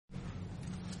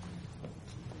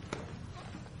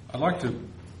I'd like to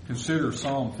consider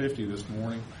Psalm 50 this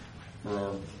morning for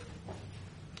our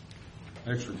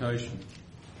exhortation.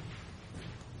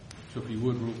 So if you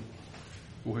would, we'll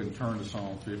go ahead and turn to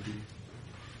Psalm 50.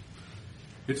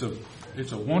 It's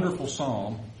a wonderful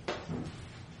psalm.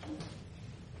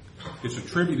 It's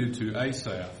attributed to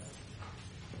Asaph.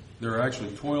 There are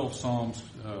actually 12 psalms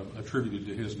attributed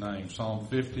to his name. Psalm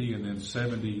 50 and then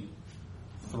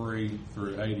 73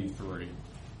 through 83.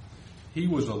 He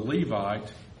was a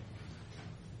Levite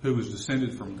who was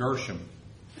descended from Gershom,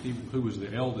 who was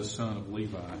the eldest son of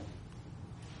Levi.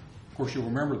 Of course, you'll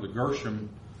remember the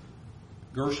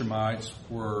Gershonites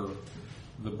were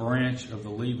the branch of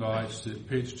the Levites that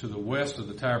pitched to the west of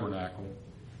the tabernacle,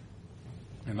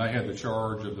 and they had the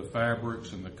charge of the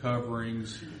fabrics and the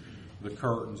coverings, the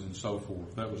curtains, and so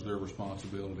forth. That was their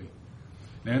responsibility.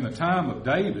 Now, in the time of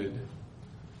David,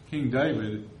 King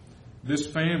David, this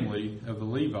family of the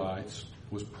Levites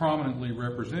was prominently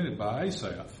represented by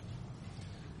Asaph.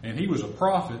 And he was a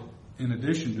prophet in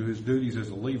addition to his duties as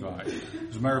a Levite.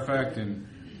 As a matter of fact, in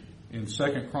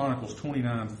 2 Chronicles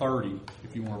 29:30,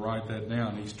 if you want to write that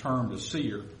down, he's termed a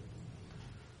seer.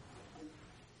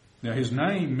 Now, his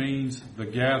name means the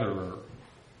gatherer.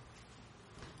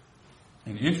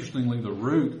 And interestingly, the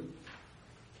root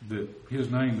that his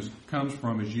name comes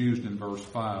from is used in verse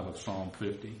 5 of Psalm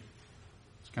 50.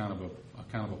 It's kind of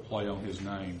a play on his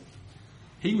name.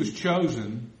 He was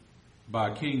chosen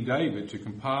by King David to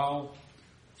compile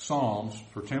psalms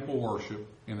for temple worship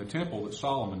in the temple that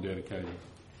Solomon dedicated.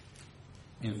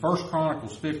 In 1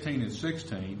 Chronicles 15 and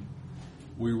 16,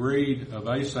 we read of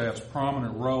Asaph's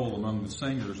prominent role among the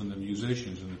singers and the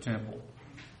musicians in the temple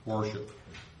worship.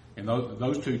 And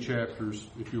those two chapters,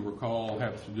 if you recall,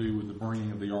 have to do with the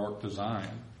bringing of the ark to Zion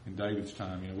in David's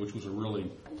time, which was a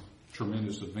really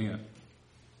tremendous event.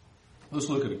 Let's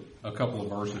look at a couple of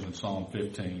verses in Psalm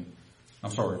 15.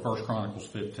 1 Chronicles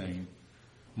 15.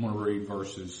 I'm going to read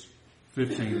verses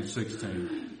 15 and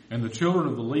 16. And the children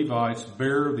of the Levites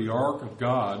bear the ark of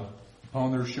God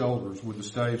upon their shoulders with the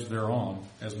staves thereon,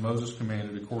 as Moses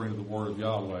commanded according to the word of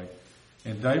Yahweh.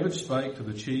 And David spake to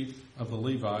the chief of the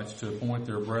Levites to appoint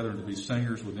their brethren to be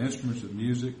singers with instruments of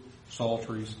music,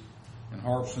 psalteries, and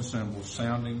harps and cymbals,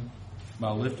 sounding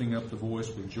by lifting up the voice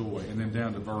with joy. And then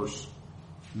down to verse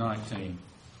 19.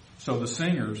 So the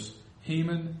singers,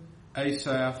 Heman,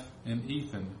 Asaph, and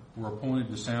Ethan, were appointed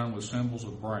to sound with cymbals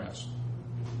of brass.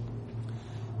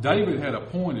 David had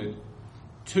appointed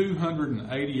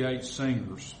 288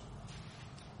 singers,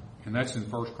 and that's in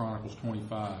 1 Chronicles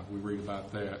 25. We read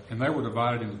about that. And they were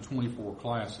divided into 24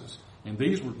 classes. And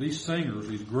these singers,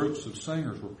 these groups of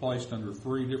singers, were placed under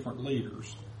three different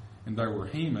leaders. And they were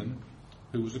Heman,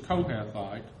 who was a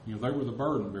Kohathite. They were the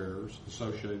burden bearers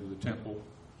associated with the temple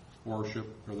worship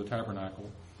or the tabernacle.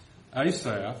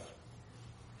 Asaph,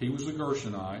 he was a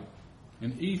Gershonite.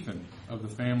 And Ethan of the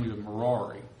family of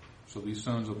Merari. So these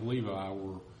sons of Levi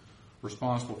were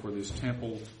responsible for this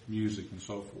temple music and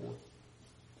so forth.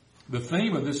 The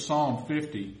theme of this Psalm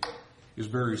 50 is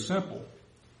very simple.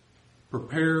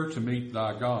 Prepare to meet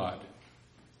thy God,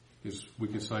 is we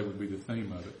could say would be the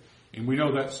theme of it. And we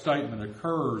know that statement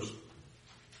occurs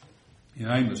in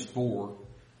Amos 4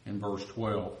 in verse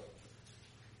 12.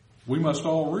 We must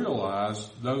all realize,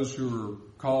 those who are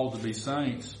called to be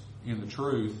saints in the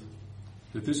truth,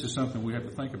 that this is something we have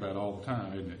to think about all the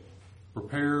time, isn't it?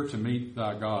 Prepare to meet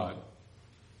thy God.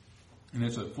 And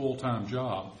it's a full-time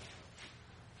job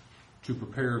to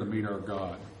prepare to meet our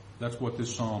God. That's what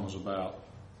this psalm is about.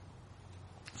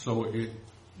 So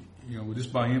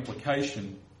just by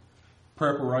implication,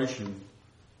 preparation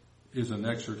is an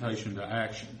exhortation to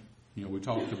action. We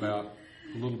talked about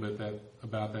a little bit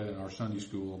about that in our Sunday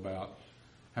school, about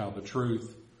how the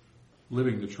truth,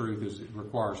 living the truth, it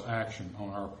requires action on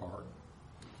our part.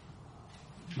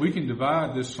 We can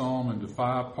divide this psalm into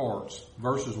 5 parts.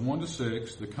 Verses 1 to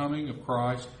 6, the coming of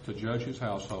Christ to judge his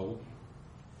household.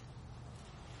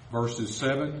 Verses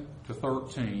 7 to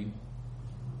 13,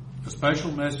 a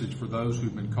special message for those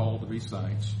who've been called to be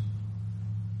saints.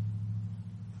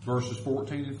 Verses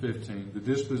 14 and 15, the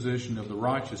disposition of the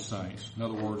righteous saints. In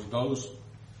other words,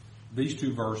 these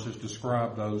 2 verses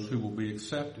describe those who will be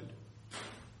accepted.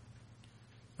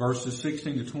 Verses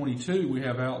 16 to 22, we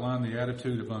have outlined the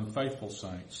attitude of unfaithful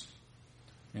saints.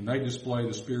 And they display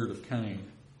the spirit of Cain.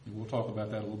 And we'll talk about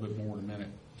that a little bit more in a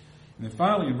minute. And then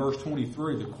finally in verse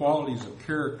 23, the qualities of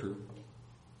character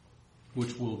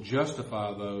which will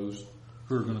justify those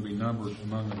who are going to be numbered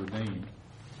among the redeemed.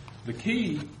 The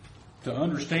key to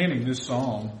understanding this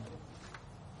psalm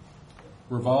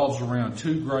revolves around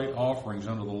 2 great offerings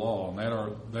under the law, and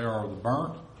they are the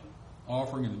burnt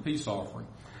offering and the peace offering.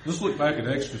 Let's look back at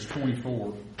Exodus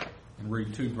 24 and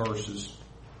read 2 verses,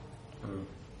 or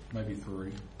maybe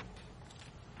 3.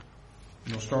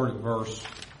 We'll start at verse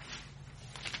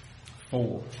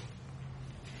 4.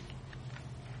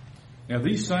 Now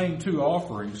these same 2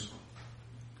 offerings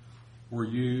were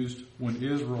used when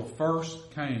Israel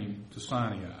first came to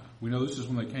Sinai. We know this is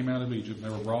when they came out of Egypt and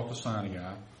they were brought to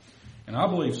Sinai. And I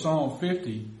believe Psalm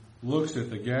 50 looks at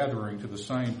the gathering to the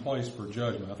same place for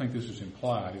judgment. I think this is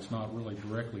implied. It's not really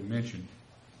directly mentioned.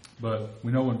 But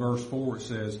we know in verse 4 it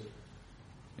says,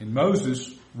 "And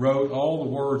Moses wrote all the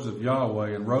words of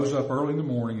Yahweh and rose up early in the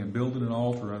morning and builded an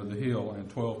altar under the hill and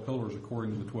 12 pillars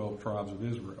according to the 12 tribes of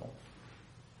Israel.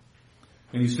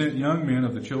 And he sent young men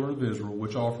of the children of Israel,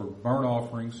 which offered burnt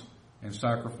offerings and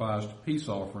sacrificed peace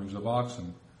offerings of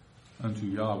oxen unto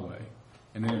Yahweh."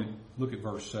 And then look at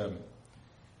verse 7.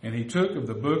 "And he took of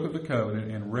the book of the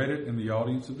covenant and read it in the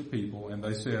audience of the people, and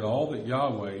they said, All that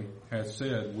Yahweh hath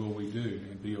said will we do,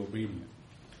 and be obedient.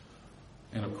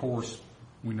 And of course,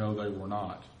 we know they were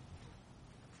not.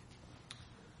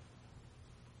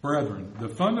 Brethren, the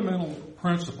fundamental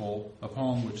principle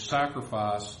upon which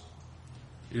sacrifice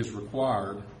is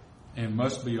required and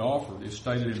must be offered is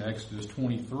stated in Exodus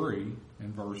 23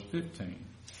 and verse 15,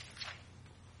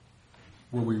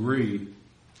 where we read,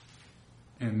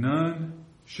 "And none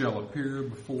shall appear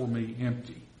before me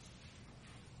empty."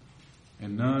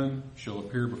 And none shall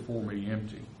appear before me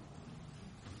empty.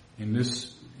 And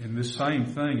this same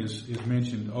thing is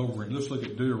mentioned over in, let's look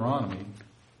at Deuteronomy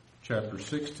chapter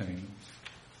 16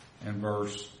 and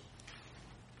verse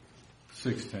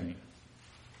 16.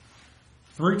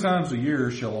 "3 times a year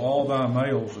shall all thy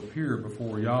males appear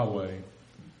before Yahweh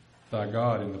thy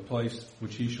God in the place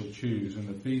which he shall choose, in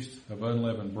the feast of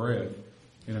unleavened bread,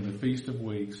 and in the feast of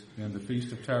weeks, and in the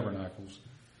feast of tabernacles,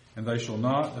 and they shall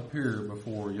not appear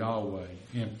before Yahweh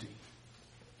empty."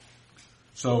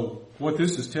 So what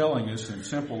this is telling us in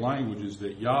simple language is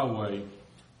that Yahweh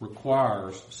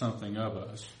requires something of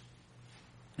us.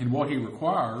 And what he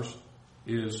requires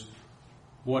is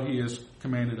what he has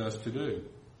commanded us to do.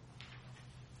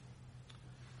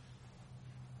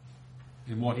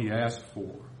 And what he asked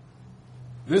for.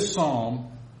 This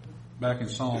psalm, back in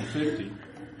Psalm 50,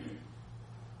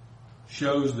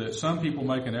 shows that some people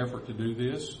make an effort to do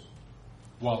this,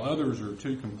 while others are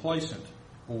too complacent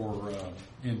or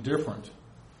indifferent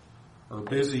or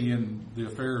busy in the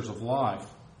affairs of life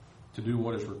to do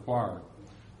what is required.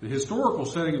 The historical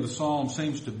setting of the psalm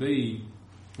seems to be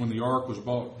when the ark was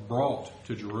brought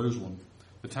to Jerusalem,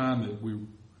 the time that we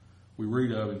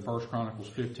read of in 1 Chronicles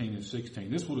 15 and 16.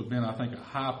 This would have been, I think, a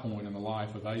high point in the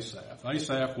life of Asaph.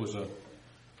 Asaph was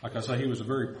he was a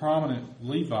very prominent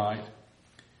Levite,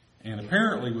 and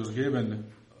apparently was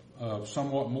given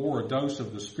somewhat more a dose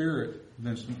of the Spirit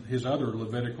than his other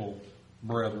Levitical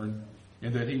brethren,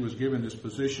 in that he was given this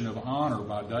position of honor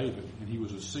by David, and he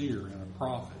was a seer and a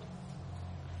prophet.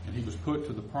 And he was put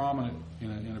to the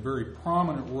in a very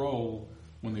prominent role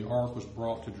when the ark was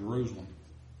brought to Jerusalem.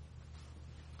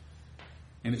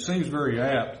 And it seems very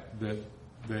apt that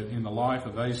in the life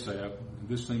of Asaph,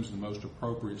 this seems the most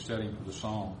appropriate setting for the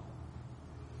psalm.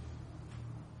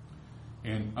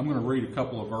 And I'm going to read a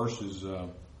couple of verses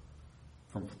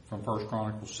from 1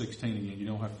 Chronicles 16 again. You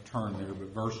don't have to turn there,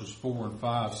 but verses 4 and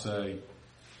 5 say,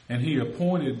 "And he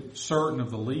appointed certain of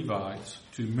the Levites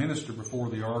to minister before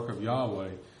the ark of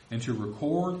Yahweh, and to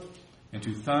record, and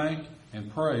to thank and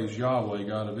praise Yahweh,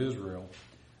 God of Israel.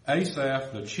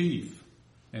 Asaph the chief,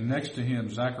 and next to him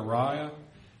Zechariah,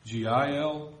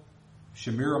 Jeiel,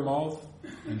 Shemiramoth,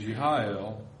 and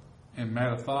Jehiel, and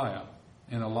Mattathiah,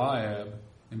 and Eliab,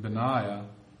 and Benaiah,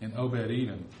 and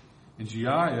Obed-Edom. And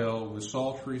Jeiel with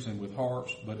psalteries and with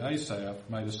harps, but Asaph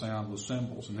made a sound with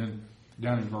cymbals." And then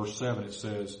down in verse 7 it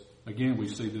says, again we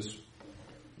see this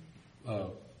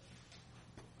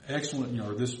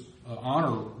excellent, this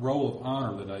role of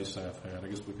honor that Asaph had, I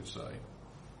guess we could say.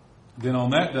 "Then on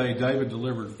that day David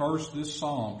delivered first this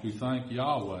psalm to thank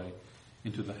Yahweh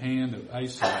into the hand of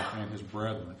Asaph and his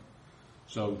brethren."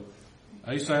 So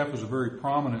Asaph had a very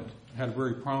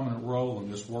prominent role in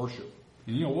this worship.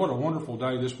 And what a wonderful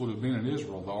day this would have been in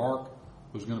Israel. The ark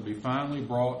was going to be finally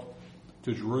brought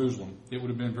to Jerusalem. It would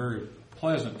have been very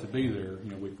pleasant to be there,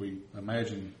 if we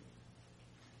imagine.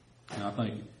 And I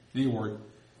think,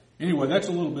 anyway, that's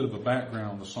a little bit of a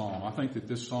background on the psalm. I think that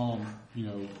this psalm,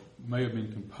 may have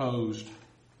been composed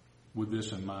with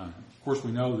this in mind. Of course,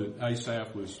 we know that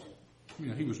Asaph was,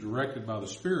 he was directed by the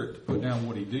Spirit to put down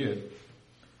what he did.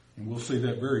 And we'll see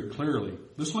that very clearly.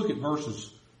 Let's look at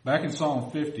verses back in Psalm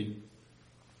 50.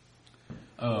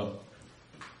 Let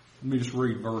me just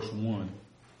read verse 1.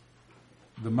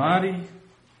 "The mighty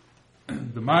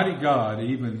The mighty God,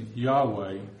 even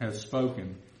Yahweh, hath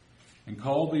spoken, and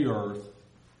called the earth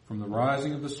from the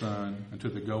rising of the sun unto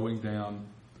the going down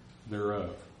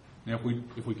thereof. Now,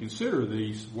 if we consider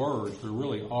these words, they're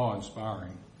really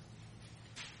awe-inspiring.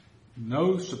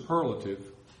 No superlative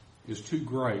is too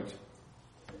great.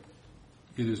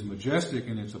 It is majestic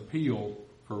in its appeal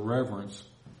for reverence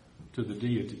to the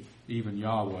deity, even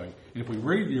Yahweh. And if we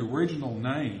read the original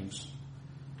names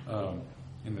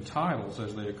in the titles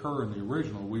as they occur in the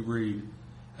original, we read,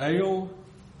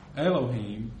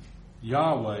 Elohim,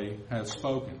 Yahweh hath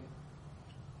spoken.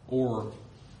 Or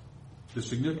the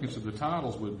significance of the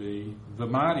titles would be, the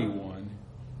mighty one,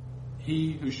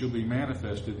 he who shall be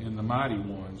manifested in the mighty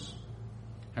ones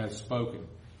hath spoken.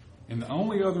 And the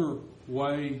only other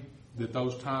way that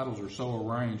those titles are so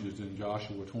arranged is in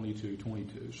Joshua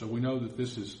 22:22. So we know that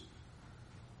this is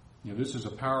a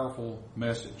powerful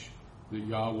message that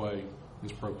Yahweh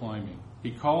is proclaiming.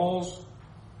 He calls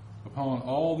upon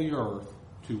all the earth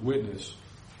to witness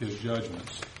his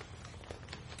judgments.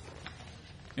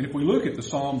 And if we look at the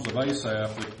Psalms of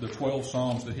Asaph, the 12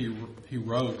 Psalms that he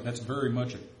wrote, that's very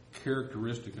much a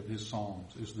characteristic of his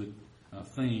Psalms, is the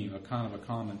theme, a kind of a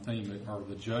common theme, that are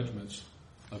the judgments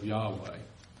of Yahweh.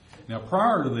 Now,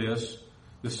 prior to this,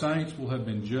 the saints will have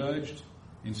been judged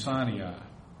in Sinai,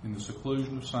 in the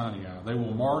seclusion of Sinai. They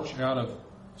will march out of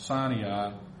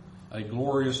Sinai a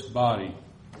glorious body.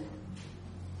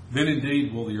 Then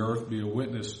indeed will the earth be a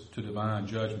witness to divine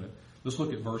judgment. Let's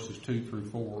look at verses 2 through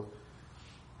 4.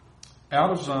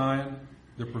 Out of Zion,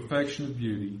 the perfection of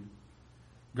beauty,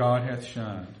 God hath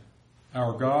shined.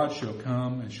 Our God shall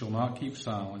come and shall not keep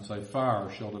silence. A fire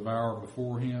shall devour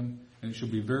before him, and it shall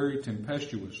be very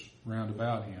tempestuous round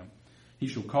about him. He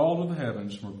shall call to the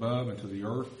heavens from above and to the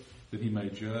earth, that he may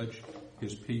judge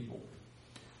his people.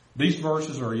 These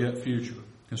verses are yet future.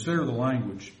 Consider the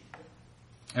language.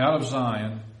 Out of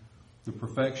Zion, the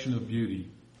perfection of beauty,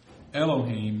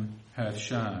 Elohim hath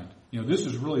shined. This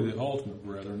is really the ultimate,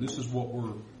 brethren. This is what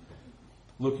we're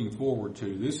looking forward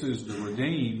to. This is the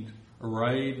redeemed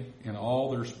arrayed in all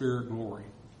their spirit glory.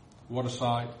 What a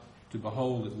sight to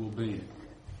behold it will be.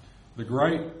 The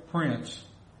great prince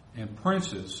and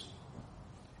princes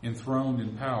enthroned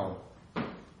in power.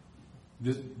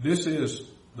 This is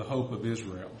the hope of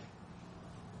Israel.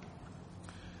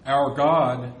 Our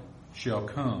God shall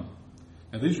come.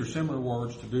 Now these are similar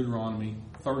words to Deuteronomy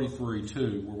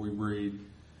 33:2, where we read,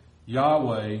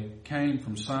 Yahweh came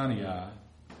from Sinai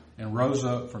and rose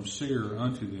up from Seir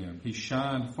unto them. He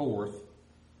shined forth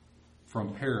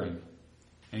from Paran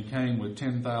and came with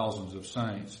 10,000s of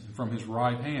saints. And from his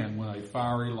right hand went a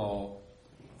fiery law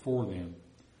for them.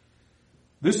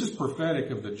 This is prophetic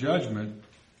of the judgment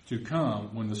to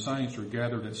come when the saints are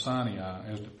gathered at Sinai,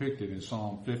 as depicted in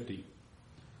Psalm 50.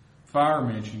 Fire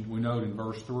mentioned, we note in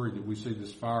verse 3 that we see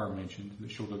this fire mentioned that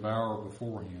shall devour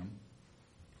before him.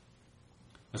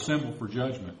 A symbol for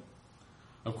judgment.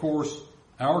 Of course,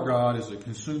 our God is a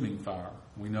consuming fire.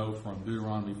 We know from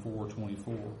Deuteronomy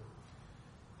 4:24.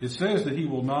 It says that he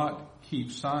will not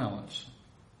keep silence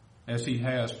as he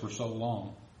has for so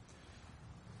long.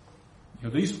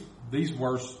 These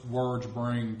words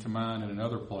bring to mind in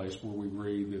another place where we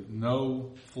read that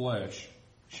no flesh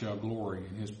shall glory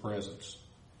in his presence.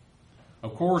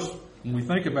 Of course, when we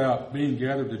think about being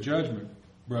gathered to judgment,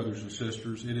 brothers and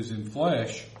sisters, it is in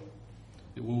flesh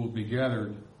that we will be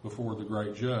gathered before the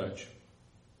great judge.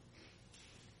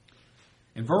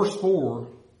 In verse 4,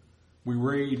 we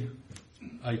read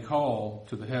a call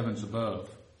to the heavens above.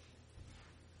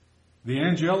 The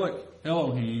angelic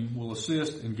Elohim will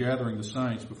assist in gathering the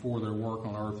saints before their work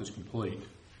on earth is complete,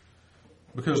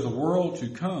 because the world to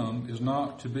come is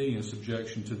not to be in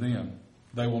subjection to them.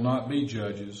 They will not be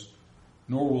judges,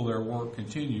 nor will their work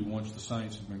continue once the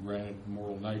saints have been granted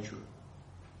immortal nature.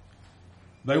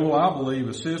 They will, I believe,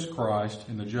 assist Christ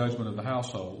in the judgment of the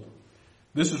household.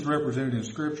 This is represented in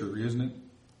Scripture, isn't it?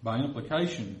 By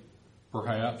implication,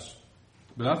 perhaps.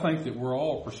 But I think that we're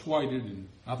all persuaded, and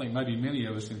I think maybe many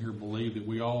of us in here believe that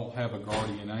we all have a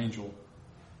guardian angel,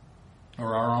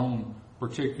 or our own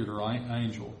particular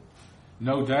angel.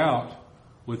 No doubt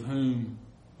with whom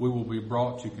we will be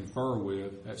brought to confer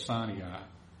with at Sinai.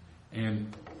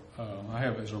 And I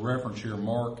have as a reference here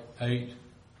Mark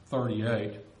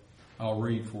 8:38. I'll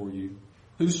read for you.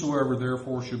 Whosoever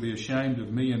therefore shall be ashamed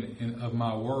of me and of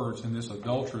my words in this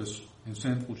adulterous and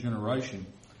sinful generation,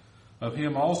 of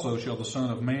him also shall the Son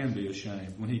of Man be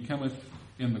ashamed, when he cometh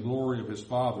in the glory of his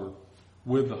Father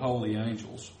with the holy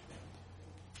angels.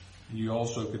 You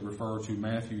also could refer to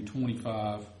Matthew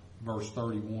 25, verse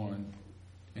 31,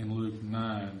 and Luke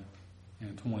 9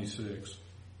 and 26.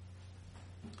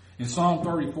 In Psalm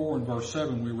 34 and verse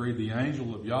 7, we read, the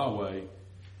angel of Yahweh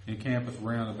encampeth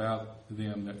round about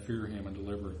them that fear him and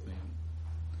delivereth them.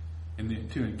 And then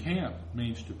to encamp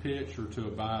means to pitch or to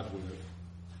abide with.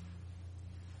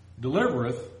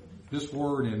 Delivereth, this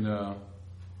word in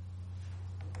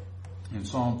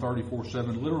Psalm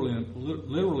 34:7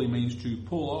 literally means to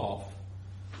pull off,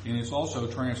 and it's also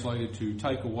translated to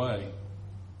take away.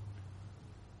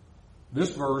 This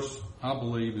verse, I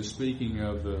believe, is speaking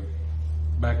of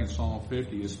back in Psalm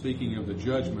 50, is speaking of the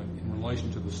judgment in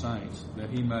relation to the saints,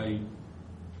 that he may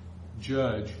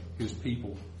judge his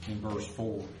people in verse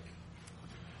 4.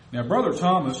 Now, Brother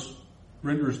Thomas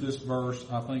renders this verse,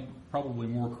 I think, probably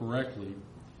more correctly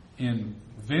in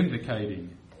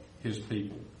vindicating his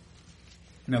people.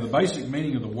 Now, the basic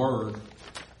meaning of the word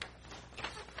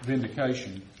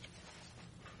vindication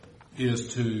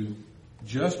is to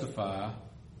justify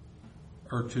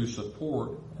or to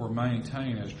support or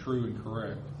maintain as true and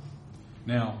correct.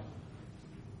 Now,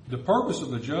 the purpose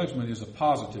of the judgment is a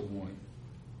positive one.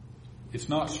 It's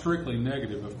not strictly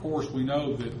negative. Of course, we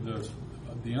know that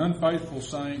the unfaithful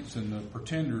saints and the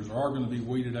pretenders are going to be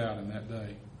weeded out in that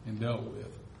day and dealt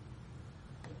with.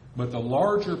 But the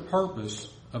larger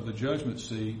purpose of the judgment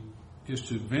seat is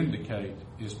to vindicate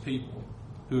his people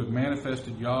who have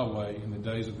manifested Yahweh in the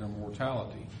days of their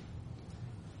mortality,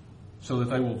 so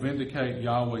that they will vindicate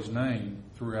Yahweh's name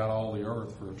throughout all the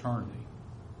earth for eternity.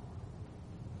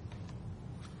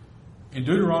 In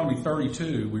Deuteronomy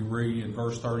 32, we read in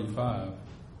verse 35,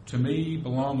 to me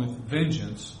belongeth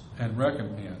vengeance and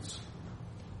recompense.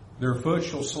 Their foot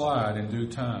shall slide in due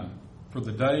time, for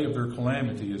the day of their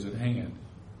calamity is at hand,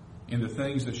 and the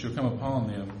things that shall come upon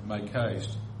them make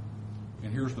haste.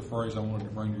 And here's the phrase I wanted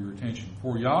to bring to your attention.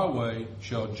 For Yahweh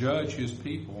shall judge his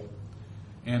people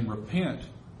and repent,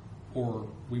 or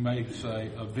we may say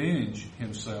avenge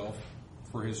himself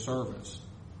for his servants,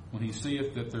 when he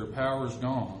seeth that their power is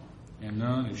gone, and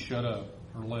none is shut up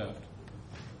or left.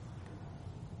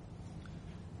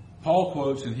 Paul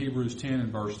quotes in Hebrews 10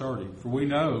 and verse 30, for we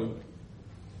know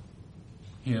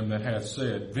him that hath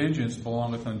said, vengeance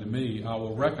belongeth unto me, I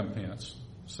will recompense,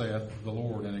 saith the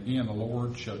Lord. And again, the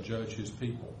Lord shall judge his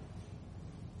people.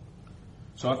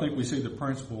 So I think we see the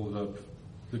principle of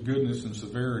the goodness and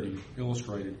severity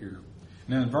illustrated here.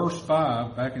 Now in verse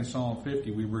 5, back in Psalm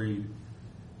 50, we read,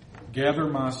 gather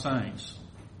my saints.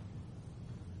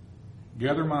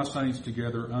 Gather my saints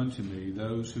together unto me,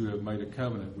 those who have made a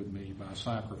covenant with me by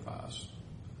sacrifice.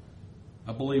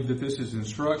 I believe that this is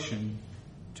instruction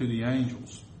to the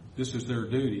angels. This is their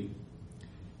duty.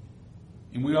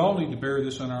 And we all need to bear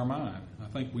this in our mind. I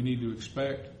think we need to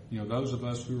expect, those of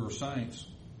us who are saints,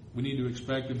 we need to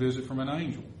expect a visit from an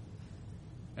angel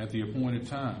at the appointed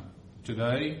time.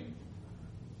 Today,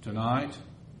 tonight,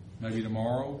 maybe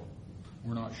tomorrow,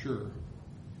 we're not sure.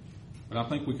 But I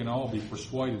think we can all be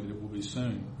persuaded that it will be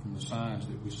soon from the signs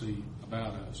that we see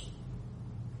about us.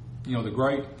 The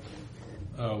great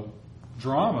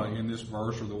drama in this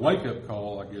verse, or the wake-up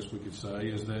call, I guess we could say,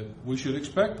 is that we should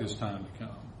expect this time to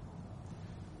come.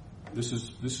 This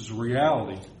is a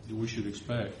reality that we should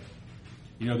expect.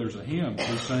 There's a hymn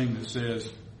we sing that says,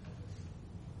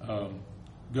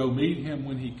 go meet him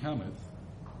when he cometh,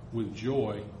 with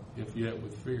joy, if yet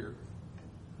with fear.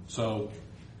 So,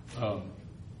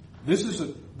 this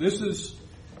is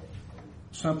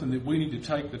something that we need to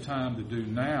take the time to do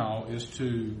now, is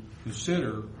to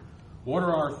consider what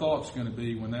are our thoughts going to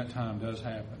be when that time does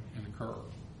happen and occur.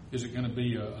 Is it going to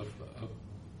be a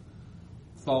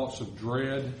thoughts of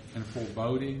dread and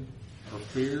foreboding or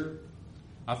fear?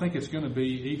 I think it's going to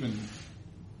be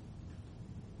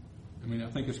I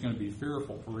think it's going to be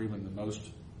fearful for even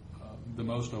the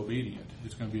most obedient.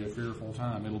 It's going to be a fearful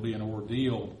time. It'll be an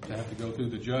ordeal to have to go through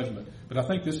the judgment. But I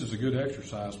think this is a good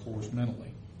exercise for us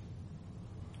mentally.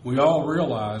 We all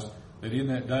realize that in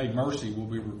that day mercy will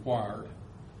be required.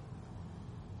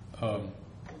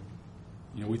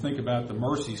 We think about the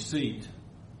mercy seat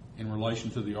in relation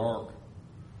to the Ark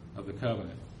of the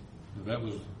Covenant. That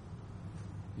was,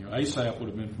 Asaph would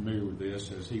have been familiar with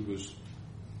this, as he was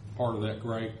part of that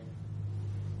great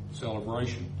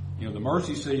celebration. The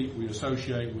mercy seat we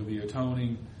associate with the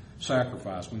atoning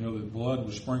sacrifice. We know that blood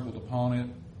was sprinkled upon it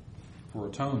for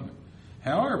atonement.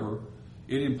 However,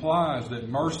 it implies that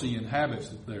mercy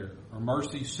inhabits it there, or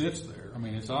mercy sits there.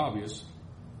 It's obvious.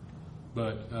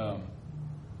 But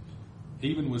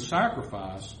even with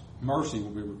sacrifice, mercy will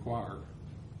be required.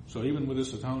 So even with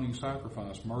this atoning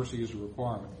sacrifice, mercy is a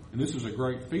requirement. And this is a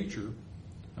great feature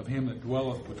of him that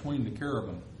dwelleth between the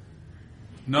cherubim.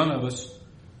 None of us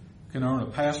can earn a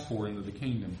passport into the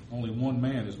kingdom. Only one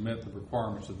man has met the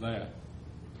requirements of that.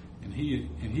 And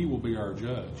he will be our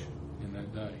judge in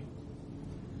that day.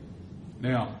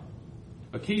 Now,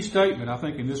 a key statement, I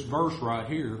think, in this verse right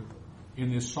here,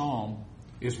 in this psalm,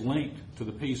 is linked to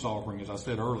the peace offering, as I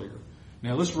said earlier.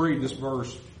 Now, let's read this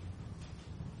verse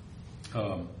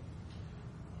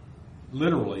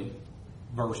literally,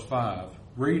 verse 5.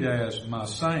 Read as, "My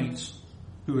saints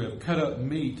who have cut up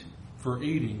meat for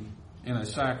eating in a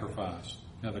sacrifice."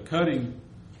 Now, the cutting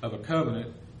of a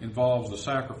covenant involves the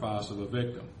sacrifice of a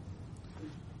victim.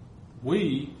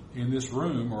 We, in this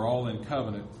room, are all in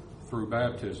covenant through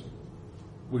baptism.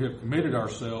 We have committed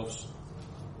ourselves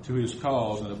to His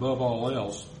cause, and above all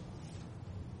else,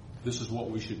 this is what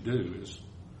we should do,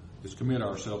 is commit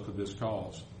ourselves to this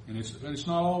cause. And it's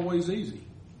not always easy,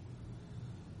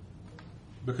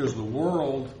 because the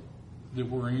world that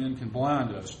we're in can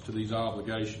blind us to these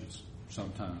obligations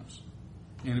sometimes.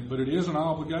 But it is an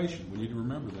obligation. We need to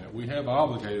remember that. We have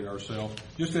obligated ourselves,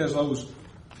 just as those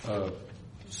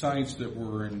saints that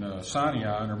were in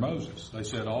Sinai under Moses. They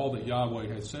said, all that Yahweh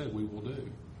had said we will do,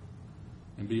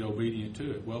 and be obedient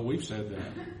to it. Well, we've said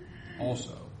that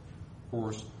also. Of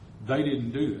course, they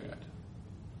didn't do that.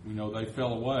 We know they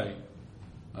fell away.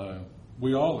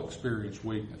 We all experience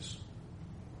weakness.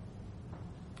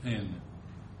 And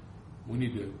we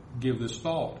need to give this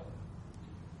thought.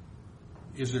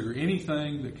 Is there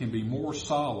anything that can be more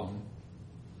solemn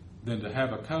than to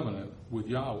have a covenant with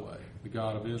Yahweh, the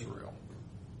God of Israel?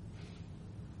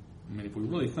 I mean, if we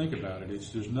really think about it,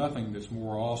 there's nothing that's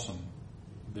more awesome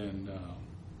than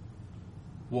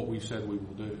what we said we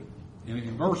will do.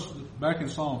 Back in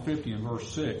Psalm 50 and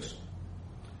verse 6,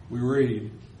 we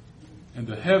read, "And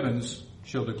the heavens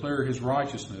shall declare His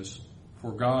righteousness,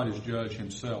 for God is judge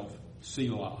Himself."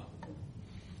 Selah.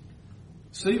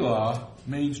 Selah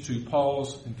means to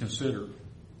pause and consider.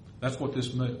 That's what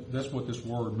this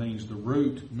word means. The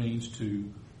root means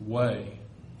to weigh.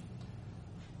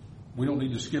 We don't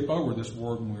need to skip over this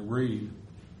word when we read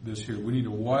this here. We need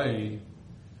to weigh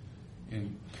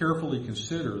and carefully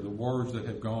consider the words that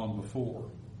have gone before.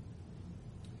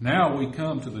 Now we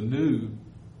come to the new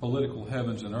political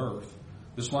heavens and earth.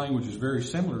 This language is very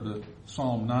similar to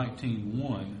Psalm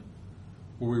 19:1,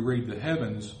 where we read, "The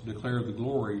heavens declare the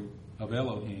glory of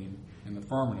Elohim, and the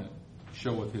firmament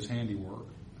showeth His handiwork."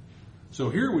 So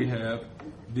here we have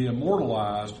the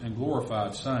immortalized and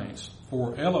glorified saints,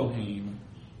 for Elohim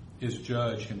is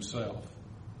judge Himself.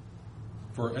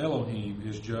 For Elohim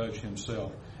is judge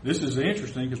Himself. This is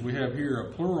interesting because we have here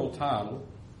a plural title,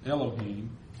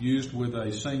 Elohim, used with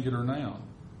a singular noun.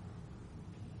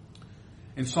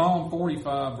 In Psalm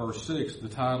 45, verse 6, the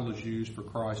title is used for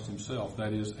Christ Himself,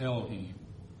 that is Elohim.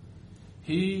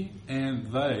 He and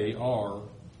they are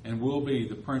and will be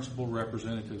the principal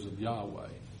representatives of Yahweh.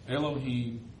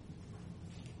 Elohim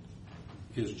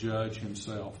is judge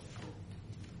Himself.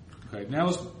 Okay, now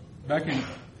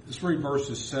let's read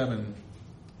verses 7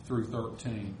 through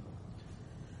 13.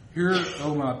 "Hear,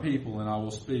 O my people, and I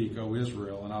will speak, O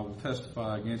Israel, and I will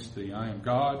testify against thee. I am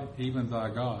God, even thy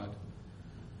God.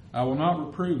 I will not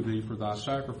reprove thee for thy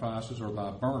sacrifices or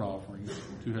thy burnt offerings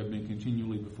to have been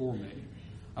continually before me.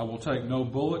 I will take no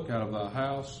bullock out of thy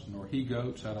house, nor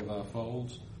he-goats out of thy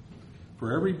folds.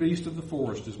 For every beast of the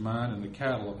forest is mine, and the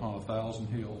cattle upon 1,000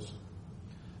 hills.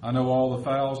 I know all the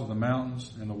fowls of the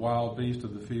mountains, and the wild beasts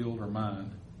of the field are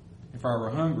mine. If I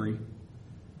were hungry,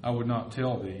 I would not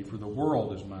tell thee, for the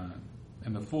world is mine,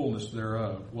 and the fullness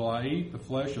thereof. Will I eat the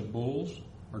flesh of bulls,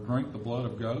 or drink the blood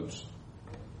of goats?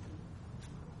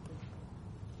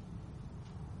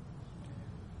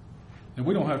 And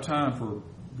we don't have time for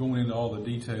going into all the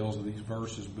details of these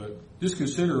verses, but just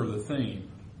consider the theme.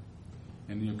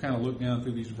 And kind of look down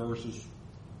through these verses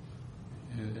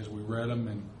as we read them.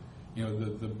 And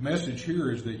the message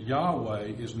here is that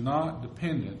Yahweh is not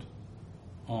dependent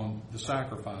on the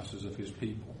sacrifices of His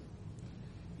people.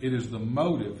 It is the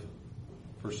motive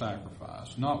for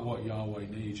sacrifice, not what Yahweh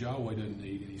needs. Yahweh doesn't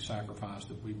need any sacrifice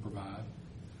that we provide.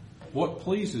 What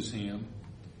pleases Him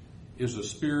is a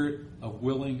spirit of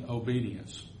willing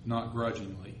obedience, not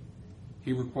grudgingly.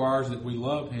 He requires that we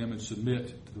love Him and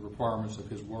submit to the requirements of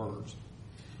His words.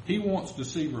 He wants to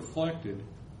see reflected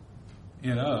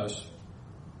in us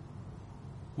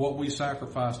what we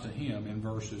sacrifice to Him in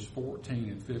verses 14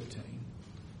 and 15.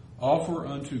 Offer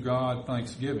unto God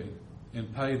thanksgiving,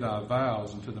 and pay thy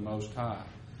vows unto the Most High.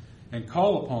 And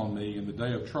call upon me in the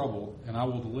day of trouble, and I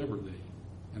will deliver thee,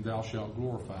 and thou shalt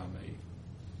glorify me.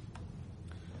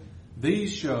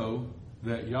 These show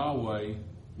that Yahweh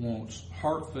wants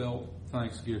heartfelt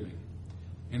thanksgiving.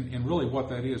 And really what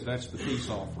that is, that's the peace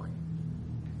offering.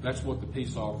 That's what the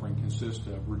peace offering consists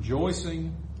of.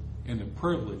 Rejoicing in the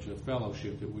privilege of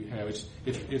fellowship that we have.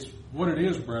 It's what it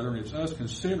is, brethren. It's us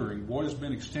considering what has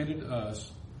been extended to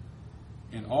us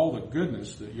and all the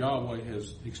goodness that Yahweh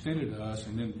has extended to us,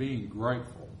 and then being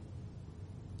grateful,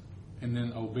 and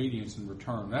then obedience in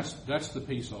return. That's the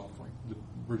peace offering, the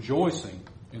rejoicing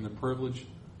in the privilege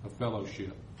of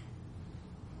fellowship.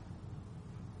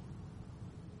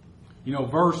 You know,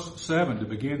 verse 7 to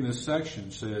begin this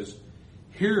section says,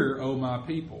 "Hear, O my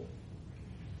people."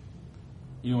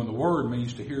 You know, and the word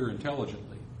means to hear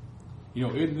intelligently. You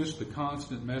know, isn't this the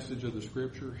constant message of the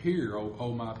Scripture? Hear,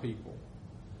 O my people.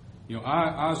 You know,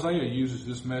 Isaiah uses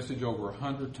this message over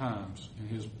 100 times in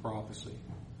his prophecy.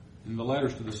 And the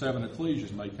letters to the 7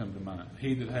 ecclesias may come to mind.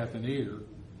 He that hath an ear,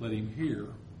 let him hear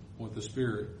what the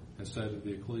Spirit has said to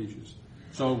the ecclesias.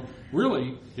 So,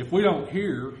 really, if we don't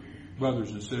hear,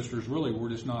 brothers and sisters, really we're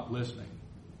just not listening,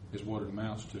 is what it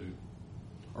amounts to.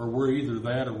 Or we're either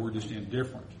that or we're just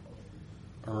indifferent.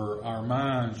 Or our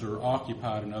minds are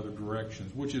occupied in other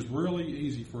directions, which is really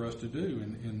easy for us to do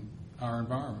in our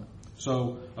environment.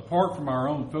 So, apart from our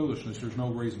own foolishness, there's no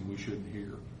reason we shouldn't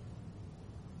hear.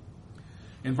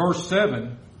 In verse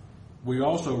 7, we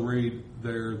also read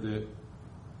there that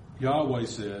Yahweh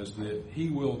says that He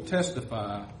will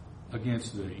testify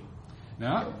against thee.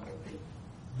 Now,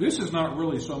 this is not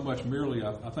really so much merely,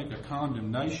 I think, a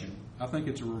condemnation. I think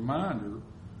it's a reminder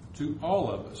to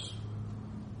all of us.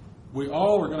 We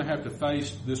all are going to have to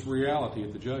face this reality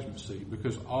at the judgment seat,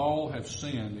 because all have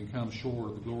sinned and come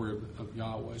short of the glory of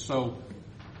Yahweh. So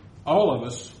all of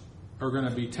us are going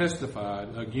to be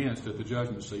testified against at the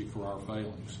judgment seat for our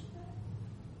failings.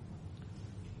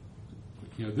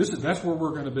 You know, that's where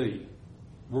we're going to be.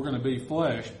 We're going to be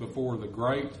fleshed before the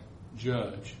great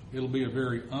judge. It'll be a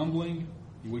very humbling.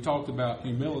 We talked about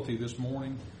humility this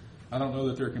morning. I don't know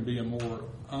that there can be a more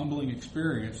humbling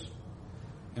experience,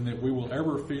 and that we will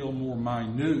ever feel more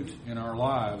minute in our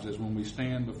lives as when we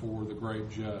stand before the great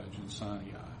judge in Sinai.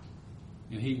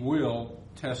 And He will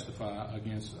testify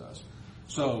against us.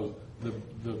 So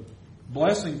the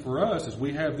blessing for us is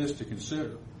we have this to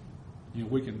consider. You know,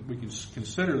 we can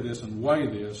consider this and weigh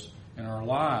this in our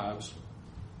lives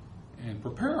and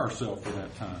prepare ourselves for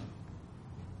that time.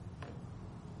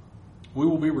 We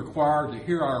will be required to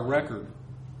hear our record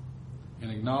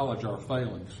and acknowledge our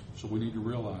failings. So we need to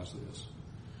realize this.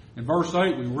 In verse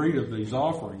 8, we read of these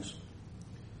offerings,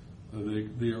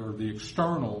 the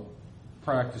external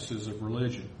practices of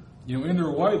religion. You know, in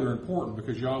their way, they're important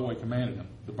because Yahweh commanded them.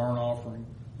 The burnt offering,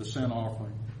 the sin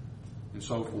offering, and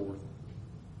so forth.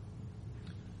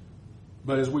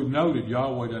 But as we've noted,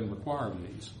 Yahweh doesn't require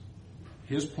these.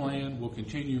 His plan will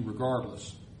continue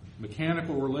regardless.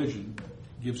 Mechanical religion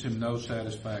gives Him no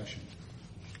satisfaction.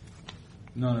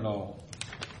 None at all.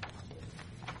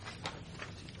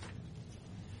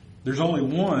 There's only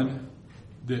one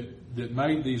that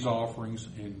made these offerings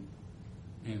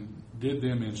and did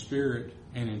them in spirit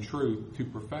and in truth to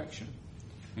perfection.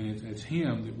 And it's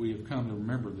Him that we have come to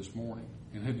remember this morning.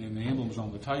 And the emblems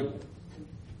on the table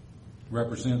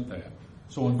represent that.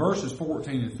 So in verses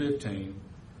 14 and 15,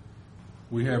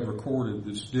 we have recorded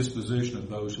this disposition of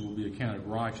those who will be accounted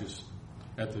righteous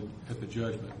at the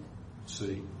judgment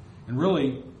seat. And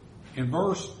really, in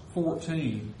verse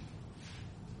 14,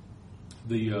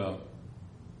 the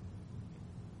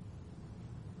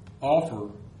offer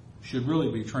should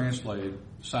really be translated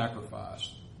sacrifice.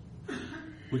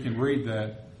 We can read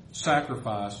that,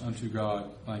 sacrifice unto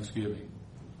God thanksgiving.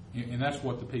 And that's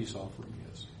what the peace offering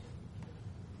is.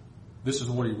 This is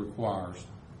what He requires.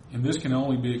 And this can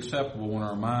only be acceptable when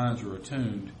our minds are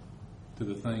attuned to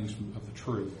the things of the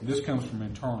truth. This comes from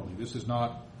internally. This is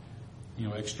not,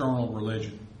 external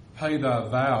religion. Pay thy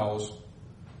vows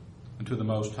unto the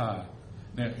Most High.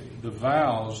 Now, the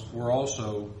vows were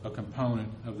also a component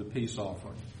of the peace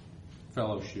offering,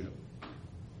 fellowship.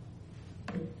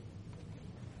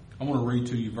 I want to read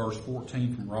to you verse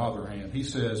 14 from Rotherham. He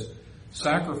says,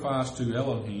 sacrifice to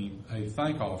Elohim a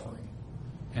thank offering,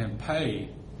 and pay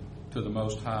to the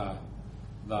Most High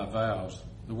thy vows.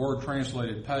 The word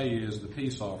translated pay is the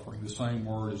peace offering, the same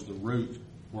word as the root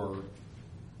word.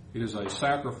 It is a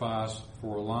sacrifice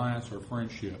for alliance or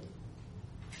friendship.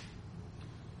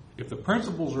 If the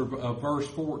principles of verse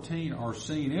 14 are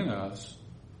seen in us,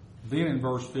 then in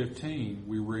verse 15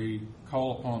 we read,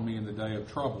 call upon me in the day of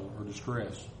trouble or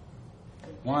distress.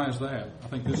 Why is that? I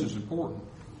think this is important.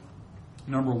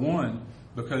 Number one,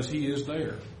 because He is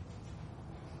there.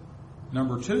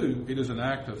 Number two, it is an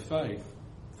act of faith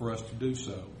for us to do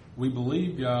so. We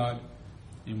believe God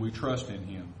and we trust in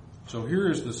Him. So here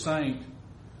is the saint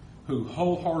who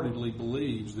wholeheartedly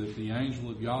believes that the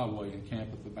angel of Yahweh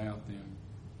encampeth about them,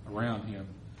 around him,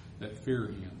 that fear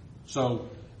Him. So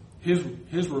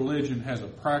his religion has a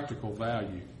practical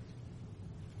value.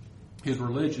 His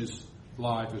religious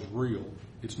life is real.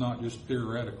 It's not just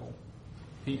theoretical.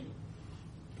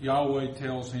 Yahweh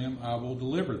tells him, I will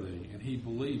deliver thee, and he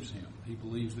believes him. He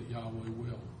believes that Yahweh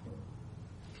will.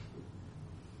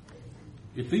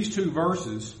 If these two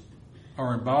verses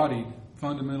are embodied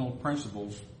fundamental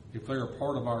principles, if they are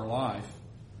part of our life,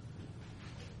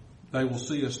 they will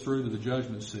see us through to the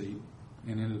judgment seat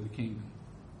and into the kingdom.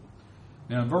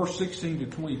 Now in verse 16 to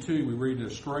 22, we read a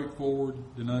straightforward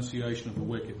denunciation of the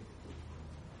wicked.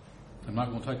 I'm not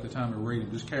going to take the time to read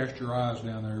it. Just cast your eyes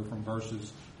down there from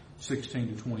verses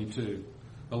 16 to 22.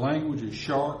 The language is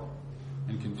sharp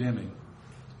and condemning.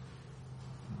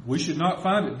 We should not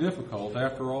find it difficult,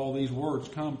 after all these words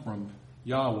come from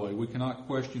Yahweh. We cannot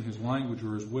question his language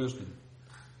or his wisdom.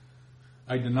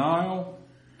 A denial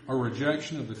or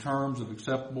rejection of the terms of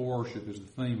acceptable worship is the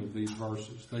theme of these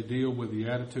verses. They deal with the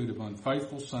attitude of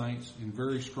unfaithful saints in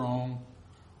very strong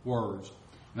words.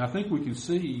 And I think we can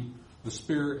see the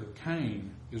spirit of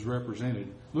Cain is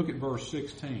represented. Look at verse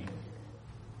 16.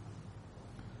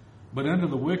 But unto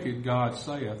the wicked God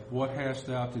saith, What hast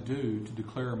thou to do to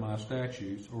declare my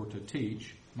statutes, or to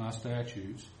teach my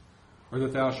statutes, or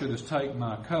that thou shouldest take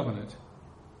my covenant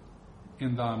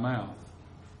in thy mouth?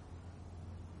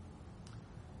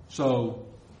 So,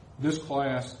 this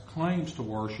class claims to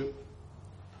worship,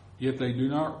 yet they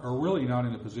are really not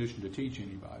in a position to teach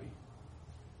anybody.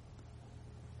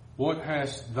 What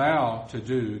hast thou to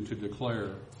do to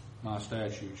declare my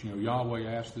statutes? Yahweh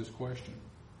asked this question.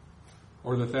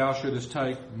 Or that thou shouldest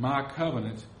take my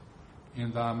covenant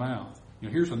in thy mouth.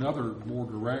 Here's another more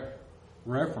direct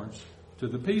reference to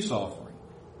the peace offering.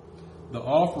 The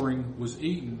offering was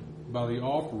eaten by the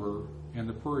offerer and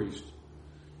the priest.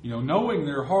 Knowing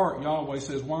their heart, Yahweh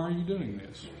says, why are you doing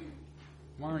this?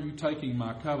 Why are you taking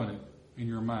my covenant in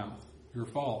your mouth? You're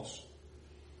false.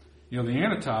 The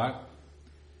antitype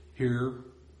here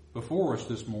before us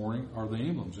this morning are the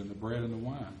emblems in the bread and the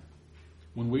wine.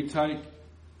 When we take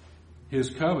his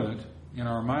covenant in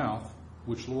our mouth,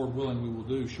 which Lord willing we will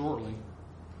do shortly,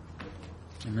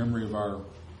 in memory of our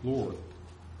Lord.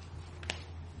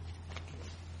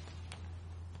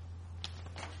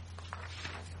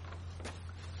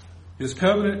 His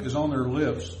covenant is on their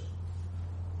lips,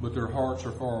 but their hearts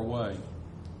are far away.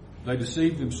 They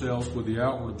deceive themselves with the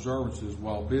outward observances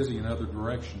while busy in other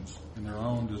directions in their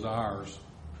own desires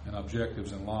and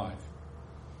objectives in life.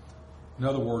 In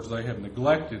other words, they have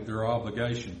neglected their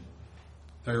obligation.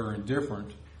 They are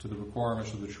indifferent to the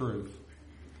requirements of the truth.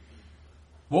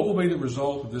 What will be the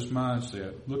result of this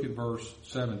mindset? Look at verse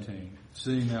 17.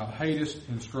 Seeing thou hatest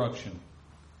instruction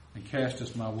and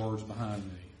castest my words behind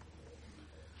thee.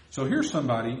 So here's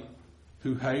somebody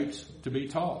who hates to be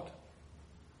taught.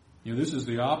 This is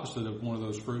the opposite of one of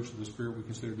those fruits of the Spirit we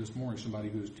considered this morning, somebody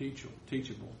who is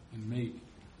teachable and meek.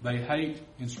 They hate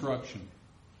instruction.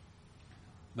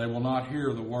 They will not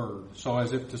hear the word. So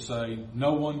as if to say,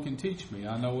 no one can teach me.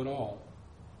 I know it all.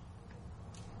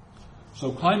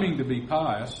 So claiming to be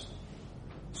pious,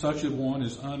 such a one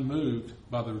is unmoved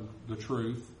by the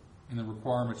truth and the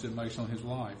requirements it makes on his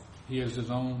life. He has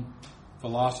his own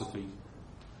philosophy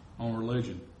on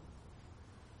religion.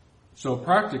 So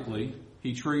practically,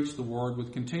 he treats the word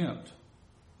with contempt.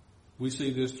 We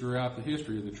see this throughout the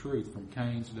history of the truth from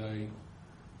Cain's day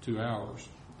to ours.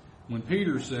 When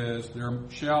Peter says there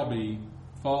shall be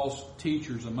false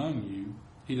teachers among you,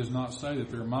 he does not say that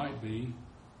there might be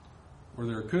or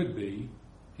there could be.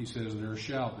 He says there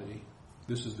shall be.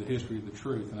 This is the history of the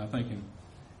truth. And I think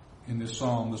in this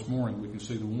psalm this morning we can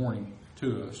see the warning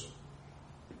to us.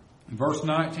 In verse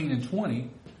 19 and 20,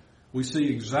 we see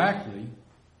exactly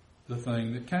the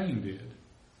thing that Cain did.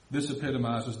 This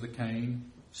epitomizes the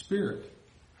Cain spirit.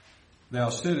 Thou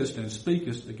sittest and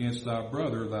speakest against thy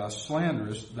brother, thou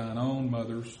slanderest thine own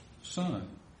mother's son.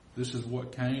 This is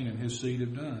what Cain and his seed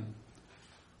have done.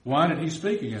 Why did he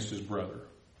speak against his brother,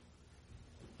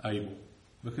 Abel?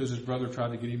 Because his brother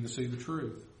tried to get him to see the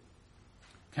truth.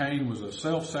 Cain was a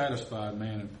self-satisfied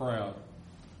man and proud,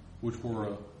 which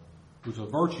was a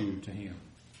virtue to him.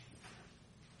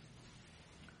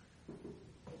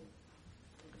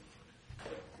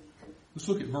 Let's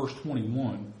look at verse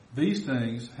 21. These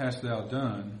things hast thou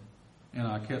done, and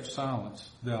I kept silence.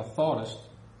 Thou thoughtest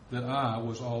that I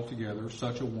was altogether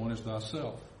such a one as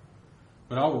thyself.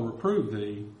 But I will reprove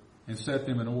thee and set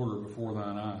them in order before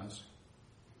thine eyes.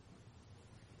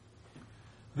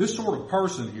 This sort of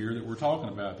person here that we're talking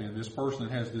about then, this person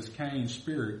that has this Cain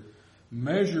spirit,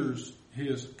 measures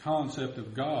his concept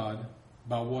of God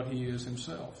by what he is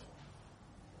himself.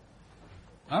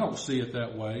 I don't see it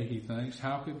that way, he thinks.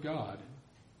 How could God?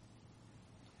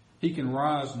 He can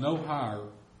rise no higher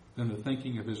than the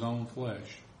thinking of his own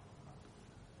flesh.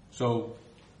 So,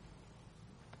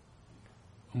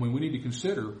 we need to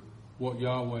consider what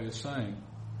Yahweh is saying.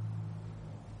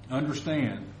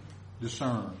 Understand,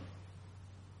 discern.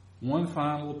 One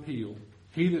final appeal.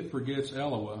 He that forgets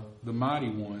Eloah, the mighty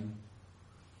one,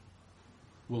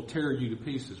 will tear you to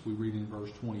pieces, we read in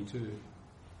verse 22.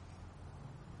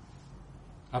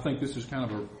 I think this is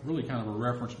really kind of a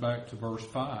reference back to verse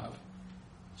 5.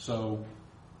 So,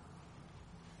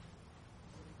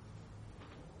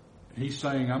 he's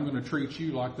saying, I'm going to treat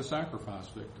you like the sacrifice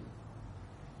victim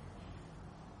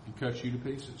and cut you to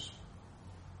pieces.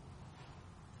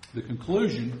 The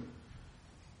conclusion,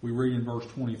 we read in verse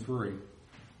 23.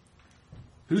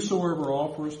 Whosoever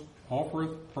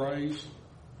offereth praise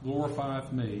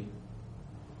glorifieth me,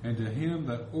 and to him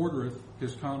that ordereth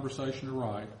his conversation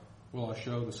aright will I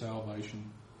show the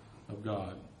salvation of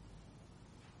God.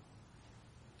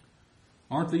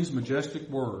 Aren't these majestic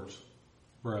words,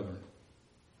 brethren?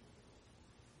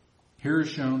 Here is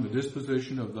shown the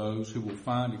disposition of those who will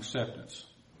find acceptance,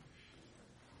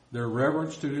 their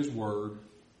reverence to his word,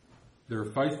 their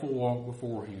faithful walk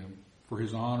before him for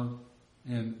his honor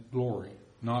and glory,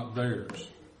 not theirs.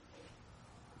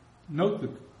 Note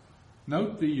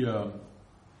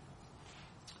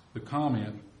the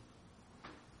comment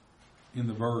in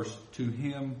the verse, to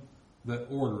him that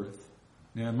ordereth.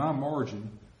 Now in my margin,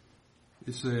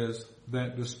 it says,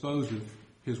 that disposeth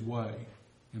his way.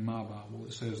 In my Bible,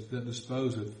 it says, that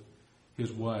disposeth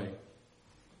his way.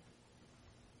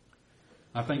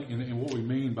 I think, and what we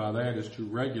mean by that is to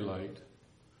regulate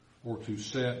or to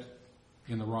set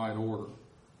in the right order.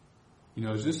 You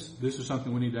know, this is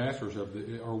something we need to ask ourselves.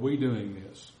 Are we doing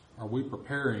this? Are we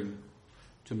preparing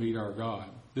to meet our God?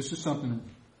 This is someone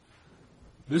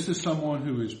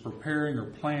who is preparing or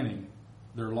planning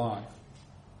their life.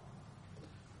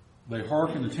 They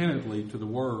hearken attentively to the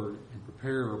word and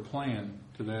prepare or plan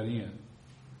to that end.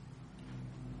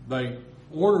 They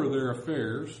order their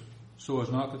affairs so as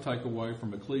not to take away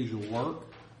from ecclesial work,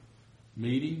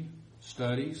 meeting,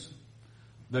 studies.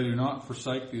 They do not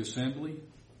forsake the assembly.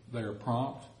 They are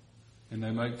prompt, and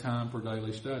they make time for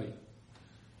daily study.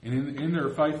 And in their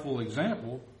faithful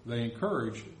example, they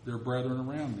encourage their brethren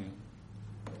around them.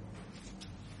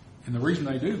 And the reason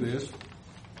they do this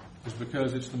is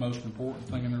because it's the most important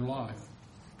thing in their life.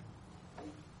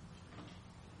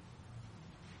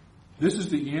 This is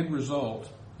the end result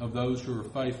of those who are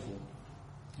faithful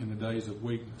in the days of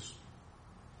weakness.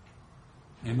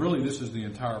 And really, this is the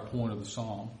entire point of the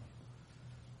psalm.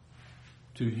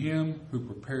 To him who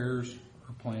prepares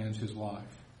or plans his life.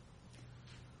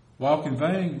 While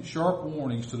conveying sharp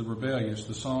warnings to the rebellious,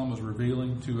 the psalm is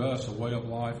revealing to us a way of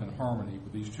life in harmony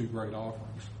with these two great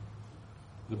offerings.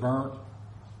 The burnt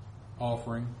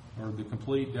offering, or the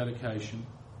complete dedication,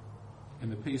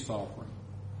 and the peace offering.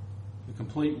 The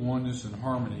complete oneness and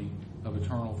harmony of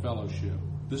eternal fellowship.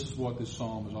 This is what this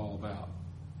psalm is all about.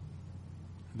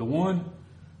 The one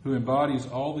who embodies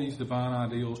all these divine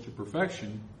ideals to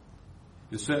perfection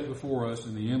is set before us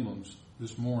in the emblems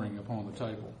this morning upon the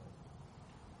table.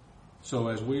 So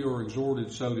as we are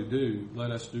exhorted so to do,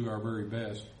 let us do our very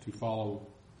best to follow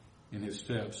in his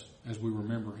steps as we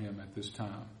remember him at this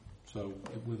time. So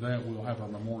with that, we'll have our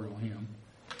memorial hymn,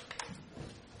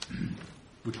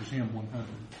 which is hymn 100.